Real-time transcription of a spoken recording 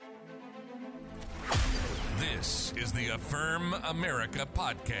This is the Affirm America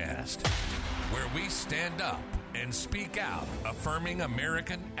podcast, where we stand up and speak out, affirming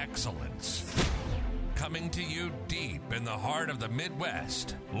American excellence. Coming to you deep in the heart of the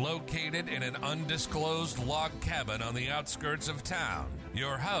Midwest, located in an undisclosed log cabin on the outskirts of town.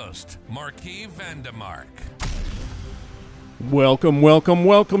 Your host, Marquis Vandemark.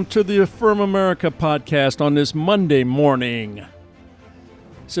 Welcome to the Affirm America podcast on this Monday morning,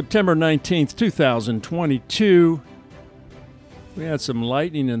 September 19th, 2022. We had some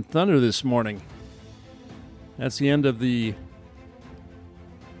lightning and thunder this morning. That's the end of the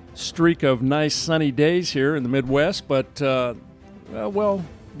streak of nice sunny days here in the Midwest, but,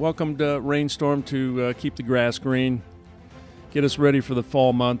 welcomed rainstorm to keep the grass green, get us ready for the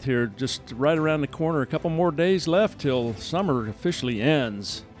fall month here, just right around the corner. A couple more days left till summer officially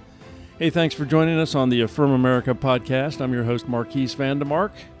ends. Hey, thanks for joining us on the Affirm America podcast. I'm your host, Marquis Vandemark.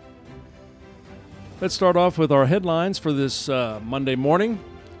 Let's start off with our headlines for this Monday morning.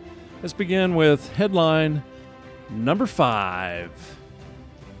 Let's begin with headline number 5.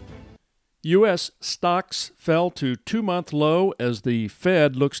 U.S. stocks fell to 2-month low as the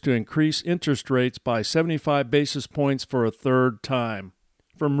Fed looks to increase interest rates by 75 basis points for a third time.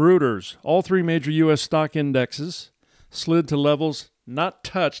 From Reuters, all 3 major U.S. stock indexes slid to levels not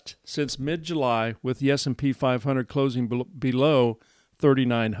touched since mid-July, with the S&P 500 closing below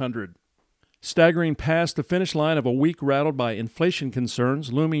 3,900. Staggering past the finish line of a week rattled by inflation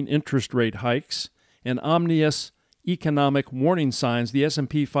concerns, looming interest rate hikes, and ominous economic warning signs, the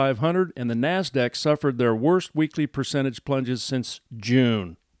S&P 500 and the NASDAQ suffered their worst weekly percentage plunges since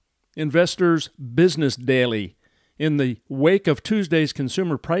June. Investors Business Daily. In the wake of Tuesday's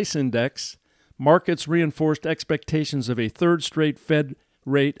Consumer Price Index, markets reinforced expectations of a third straight Fed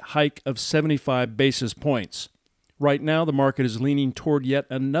rate hike of 75 basis points. Right now, the market is leaning toward yet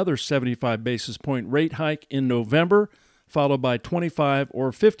another 75 basis point rate hike in November, followed by 25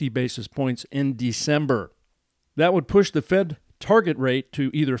 or 50 basis points in December. That would push the Fed target rate to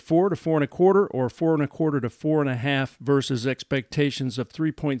either 4 to 4.25 or 4.25 to 4.5 versus expectations of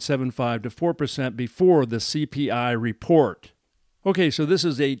 3.75 to 4% before the CPI report. Okay, so this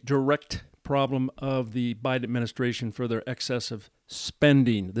is a direct problem of the Biden administration for their excessive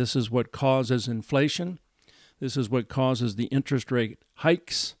spending. This is what causes inflation. This is what causes the interest rate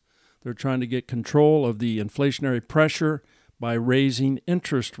hikes. They're trying to get control of the inflationary pressure by raising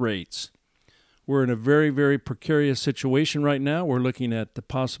interest rates. We're in a very, very precarious situation right now. We're looking at the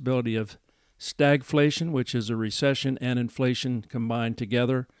possibility of stagflation, which is a recession and inflation combined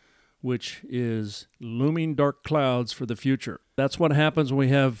together, which is looming dark clouds for the future. That's what happens when we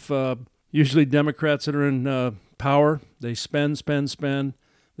have usually Democrats that are in power. They spend.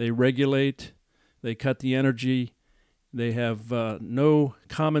 They regulate. They cut the energy. They have no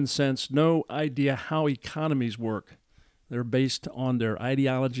common sense, no idea how economies work. They're based on their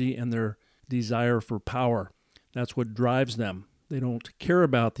ideology and their desire for power. That's what drives them. They don't care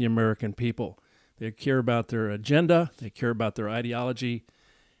about the American people. They care about their agenda. They care about their ideology.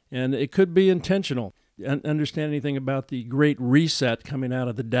 And it could be intentional. Understand anything about the Great Reset coming out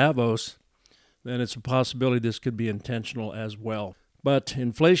of the Davos, then it's a possibility this could be intentional as well. But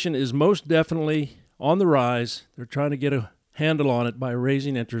inflation is most definitely on the rise. They're trying to get a handle on it by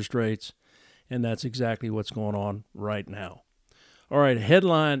raising interest rates, and that's exactly what's going on right now. All right,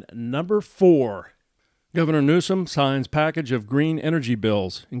 headline number 4. Governor Newsom signs package of green energy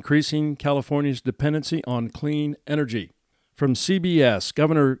bills, increasing California's dependency on clean energy. From CBS,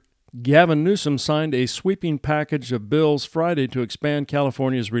 Governor Gavin Newsom signed a sweeping package of bills Friday to expand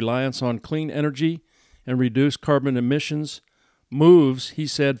California's reliance on clean energy and reduce carbon emissions. Moves, he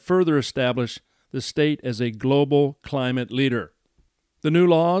said, further establish the state as a global climate leader. The new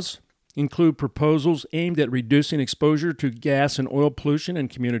laws include proposals aimed at reducing exposure to gas and oil pollution in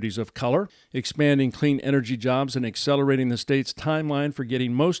communities of color, expanding clean energy jobs, and accelerating the state's timeline for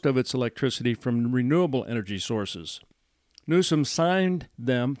getting most of its electricity from renewable energy sources. Newsom signed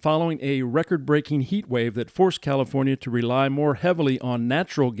them following a record-breaking heat wave that forced California to rely more heavily on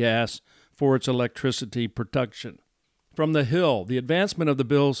natural gas for its electricity production. From the Hill, the advancement of the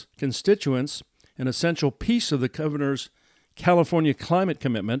bill's constituents, an essential piece of the governor's California climate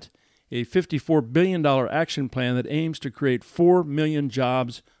commitment, a $54 billion action plan that aims to create 4 million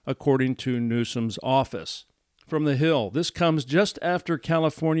jobs, according to Newsom's office. From the Hill, this comes just after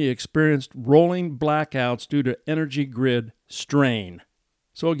California experienced rolling blackouts due to energy grid strain.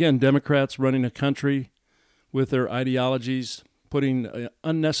 So again, Democrats running a country with their ideologies, putting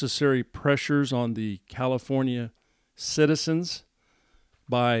unnecessary pressures on the California citizens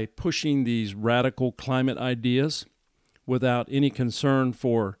by pushing these radical climate ideas without any concern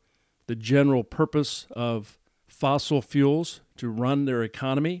for the general purpose of fossil fuels to run their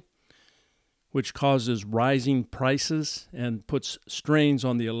economy, which causes rising prices and puts strains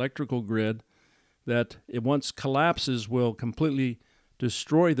on the electrical grid that, it once collapses, will completely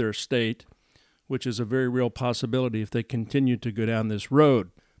destroy their state, which is a very real possibility if they continue to go down this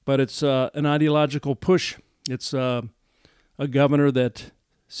road. But it's an ideological push. It's a governor that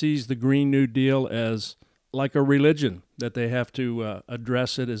sees the Green New Deal as like a religion, that they have to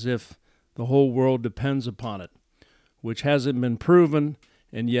address it as if the whole world depends upon it, which hasn't been proven,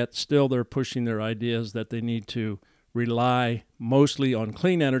 and yet still they're pushing their ideas that they need to rely mostly on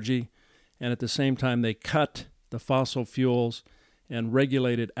clean energy, and at the same time they cut the fossil fuels and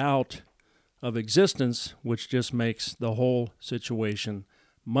regulate it out of existence, which just makes the whole situation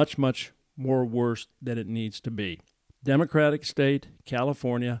much, much more worse than it needs to be. Democratic state,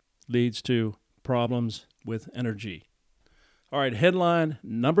 California, leads to problems with energy. All right, headline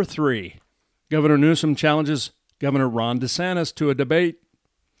number 3. Governor Newsom challenges Governor Ron DeSantis to a debate.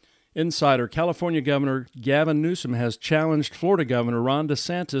 Insider: California Governor Gavin Newsom has challenged Florida Governor Ron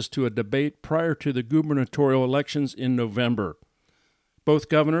DeSantis to a debate prior to the gubernatorial elections in November. Both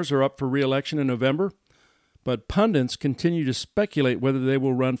governors are up for re-election in November, but pundits continue to speculate whether they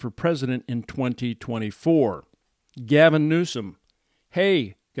will run for president in 2024. Gavin Newsom: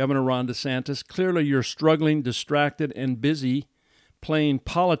 Hey, Governor Ron DeSantis, clearly you're struggling, distracted, and busy playing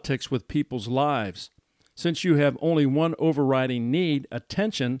politics with people's lives. Since you have only one overriding need,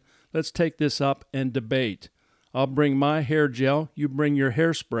 attention, let's take this up and debate. I'll bring my hair gel, you bring your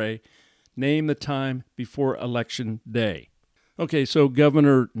hairspray. Name the time before Election Day. Okay, so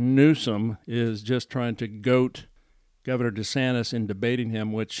Governor Newsom is just trying to goat Governor DeSantis in debating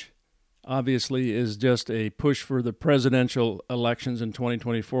him, which obviously is just a push for the presidential elections in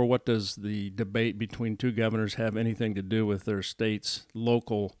 2024. What does the debate between two governors have anything to do with their state's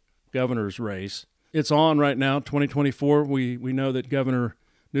local governor's race? It's on right now, 2024. We know that Governor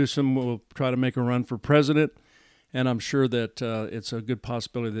Newsom will try to make a run for president, and I'm sure that it's a good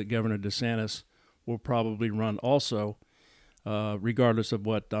possibility that Governor DeSantis will probably run also, regardless of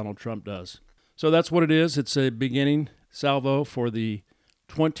what Donald Trump does. So that's what it is. It's a beginning salvo for the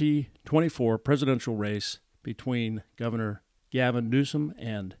 2024 presidential race between Governor Gavin Newsom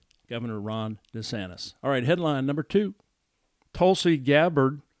and Governor Ron DeSantis. All right, headline number 2. Tulsi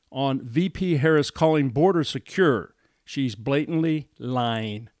Gabbard on VP Harris calling border secure. She's blatantly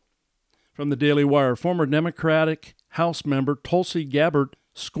lying. From the Daily Wire, former Democratic House member Tulsi Gabbard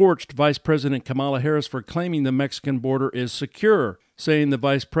scorched Vice President Kamala Harris for claiming the Mexican border is secure, saying the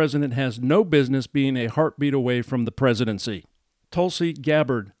Vice President has no business being a heartbeat away from the presidency. Tulsi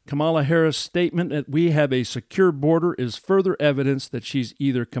Gabbard: Kamala Harris' statement that we have a secure border is further evidence that she's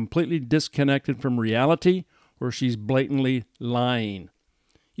either completely disconnected from reality or she's blatantly lying.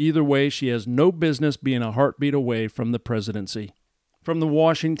 Either way, she has no business being a heartbeat away from the presidency. From the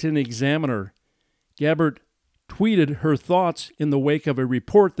Washington Examiner, Gabbard tweeted her thoughts in the wake of a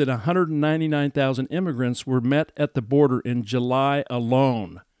report that 199,000 immigrants were met at the border in July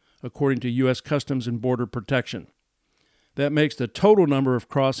alone, according to U.S. Customs and Border Protection. That makes the total number of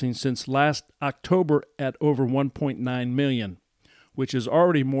crossings since last October at over 1.9 million, which is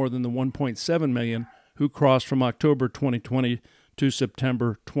already more than the 1.7 million who crossed from October 2020 to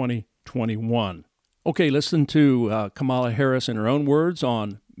September 2021. Okay, listen to Kamala Harris in her own words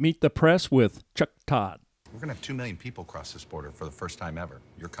on Meet the Press with Chuck Todd. We're going to have 2 million people cross this border for the first time ever.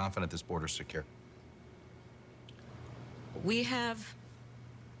 You're confident this border's secure? We have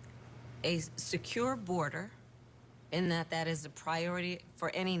a secure border in that is a priority for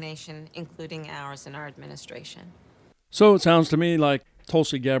any nation, including ours and our administration. So it sounds to me like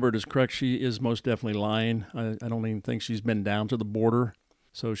Tulsi Gabbard is correct. She is most definitely lying. I don't even think she's been down to the border.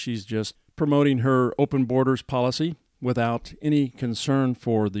 So she's just promoting her open borders policy without any concern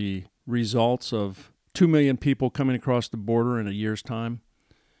for the results of 2 million people coming across the border in a year's time.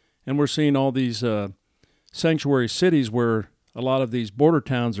 And we're seeing all these sanctuary cities where a lot of these border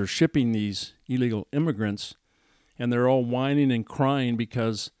towns are shipping these illegal immigrants, and they're all whining and crying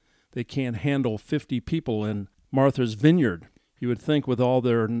because they can't handle 50 people in Martha's Vineyard. You would think with all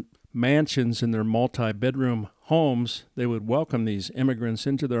their mansions and their multi-bedroom homes, they would welcome these immigrants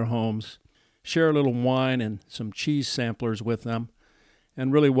into their homes, share a little wine and some cheese samplers with them,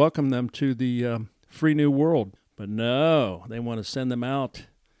 and really welcome them to the free new world. But no, they want to send them out,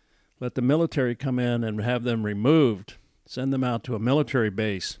 let the military come in and have them removed, send them out to a military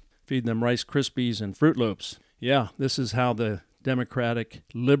base, feed them Rice Krispies and Fruit Loops. Yeah, this is how the Democratic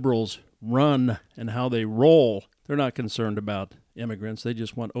liberals run and how they roll. They're not concerned about immigrants. They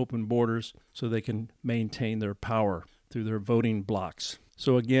just want open borders so they can maintain their power through their voting blocks.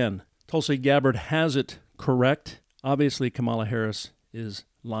 So again, Tulsi Gabbard has it correct. Obviously, Kamala Harris is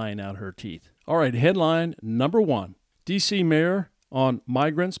lying out her teeth. All right, headline number 1. D.C. mayor on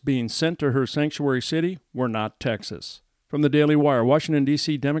migrants being sent to her sanctuary city. We're not Texas. From the Daily Wire, Washington,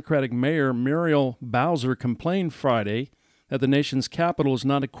 D.C. Democratic Mayor Muriel Bowser complained Friday that the nation's capital is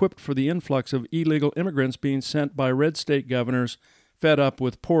not equipped for the influx of illegal immigrants being sent by red state governors fed up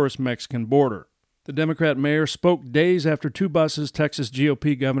with porous Mexican border. The Democrat mayor spoke days after 2 buses Texas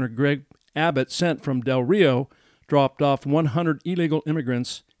GOP Governor Greg Abbott sent from Del Rio dropped off 100 illegal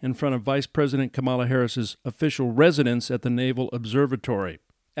immigrants in front of Vice President Kamala Harris's official residence at the Naval Observatory.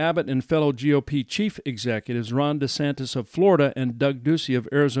 Abbott and fellow GOP chief executives Ron DeSantis of Florida and Doug Ducey of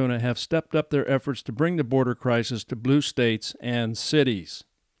Arizona have stepped up their efforts to bring the border crisis to blue states and cities.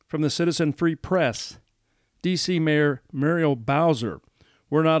 From the Citizen Free Press, D.C. Mayor Muriel Bowser,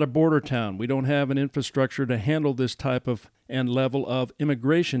 we're not a border town. We don't have an infrastructure to handle this type of and level of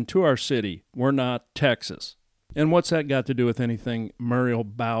immigration to our city. We're not Texas. And what's that got to do with anything, Muriel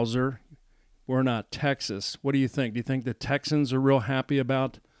Bowser? We're not Texas. What do you think? Do you think the Texans are real happy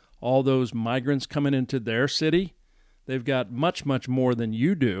about all those migrants coming into their city? They've got much, much more than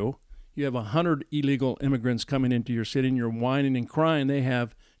you do. You have 100 illegal immigrants coming into your city, and you're whining and crying. They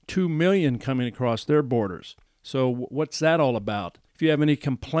have 2 million coming across their borders. So what's that all about? If you have any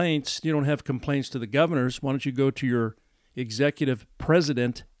complaints, you don't have complaints to the governors. Why don't you go to your executive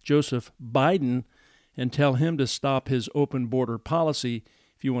president, Joseph Biden, and tell him to stop his open border policy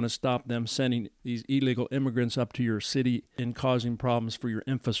if you want to stop them sending these illegal immigrants up to your city and causing problems for your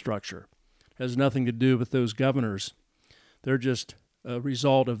infrastructure. It has nothing to do with those governors. They're just a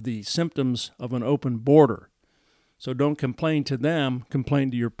result of the symptoms of an open border. So don't complain to them,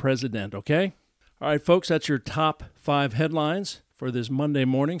 complain to your president, okay? All right, folks, that's your top 5 headlines for this Monday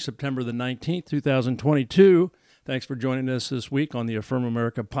morning, September the 19th, 2022. Thanks for joining us this week on the Affirm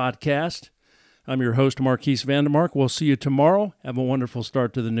America podcast. I'm your host, Marquise Vandermark. We'll see you tomorrow. Have a wonderful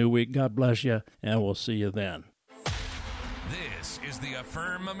start to the new week. God bless you, and we'll see you then. This is the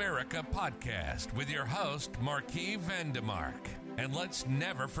Affirm America podcast with your host, Marquise Vandermark. And let's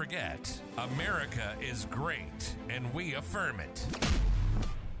never forget, America is great, and we affirm it.